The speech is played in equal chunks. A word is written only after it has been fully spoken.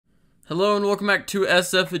Hello and welcome back to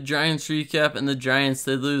SF Giants Recap. And the Giants,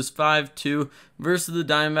 they lose 5-2 versus the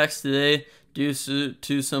Diamondbacks today due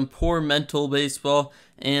to some poor mental baseball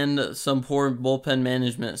and some poor bullpen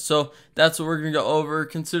management. So that's what we're going to go over.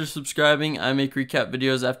 Consider subscribing. I make recap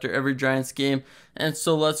videos after every Giants game. And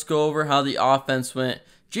so let's go over how the offense went.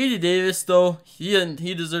 JD Davis, though, he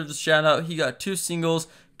deserves a shout out. He got 2 singles,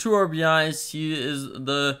 2 RBIs. He is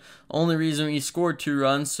the only reason he scored 2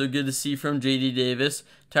 runs, so good to see from JD Davis.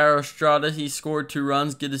 Taro Estrada, he scored 2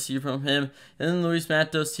 runs, good to see from him. And then Luis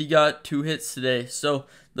Matos, he got 2 hits today. So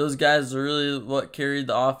those guys are really what carried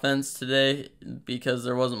the offense today because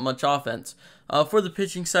there wasn't much offense. For the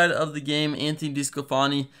pitching side of the game, Anthony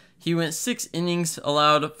DeSclafani, he went 6 innings,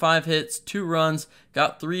 allowed 5 hits, 2 runs,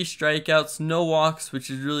 got 3 strikeouts, no walks, which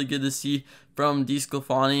is really good to see from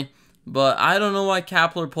DeSclafani. But I don't know why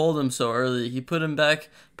Kapler pulled him so early. He put him back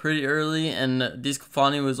pretty early, and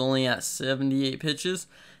DeSclafani was only at 78 pitches.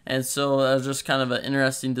 And so that was just kind of an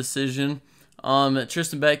interesting decision.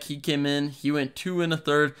 Tristan Beck, he came in. He went 2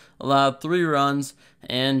 1/3, allowed 3 runs,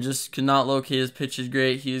 and just could not locate his pitches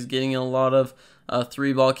great. He was getting a lot of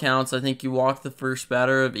 3-ball counts. I think he walked the first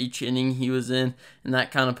batter of each inning he was in, and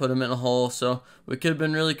that kind of put him in a hole. So we could have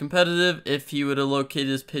been really competitive if he would have located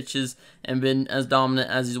his pitches and been as dominant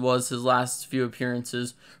as he was his last few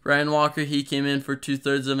appearances. Ryan Walker, he came in for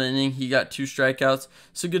 2/3 of an inning. He got 2 strikeouts,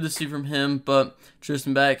 so good to see from him. But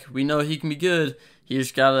Tristan Beck, we know he can be good. He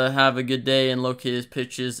just got to have a good day and locate his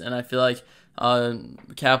pitches, and I feel like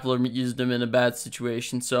Kapler used him in a bad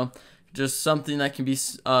situation. So just something that can be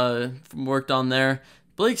worked on there.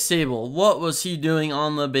 Blake Sabol, what was he doing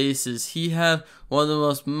on the bases? He had one of the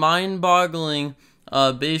most mind-boggling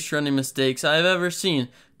base running mistakes I've ever seen.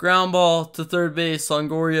 Ground ball to third base.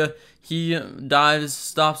 Longoria, he dives,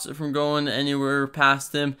 stops it from going anywhere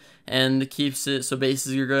past him, and keeps it so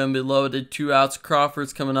bases are going to be loaded. 2 outs.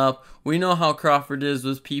 Crawford's coming up. We know how Crawford is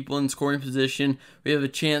with people in scoring position. We have a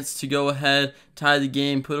chance to go ahead, tie the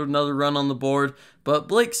game, put another run on the board. But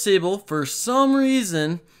Blake Sabol, for some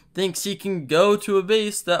reason, thinks he can go to a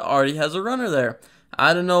base that already has a runner there.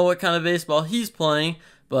 I don't know what kind of baseball he's playing,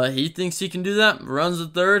 but he thinks he can do that. Runs to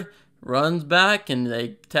third, runs back, and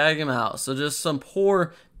they tag him out. So just some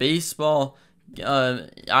poor baseball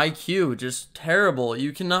IQ, just terrible.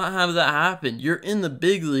 You cannot have that happen. You're in the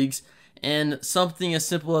big leagues, and something as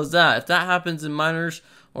simple as that, if that happens in minors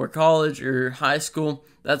or college or high school,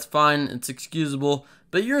 that's fine, it's excusable.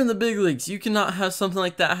 But you're in the big leagues. You cannot have something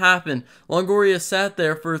like that happen. Longoria sat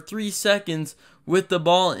there for 3 seconds with the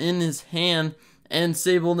ball in his hand, and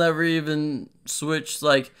Sabol never even switched,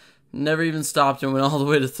 never even stopped and went all the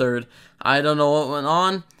way to third. I don't know what went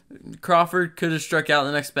on. Crawford could have struck out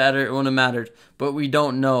the next batter. It wouldn't have mattered. But we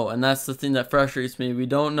don't know, and that's the thing that frustrates me. We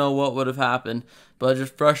don't know what would have happened. But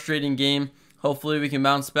just frustrating game. Hopefully we can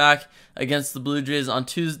bounce back against the Blue Jays on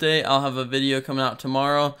Tuesday. I'll have a video coming out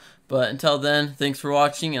tomorrow. But until then, thanks for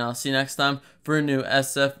watching, and I'll see you next time for a new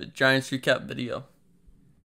SF Giants Recap video.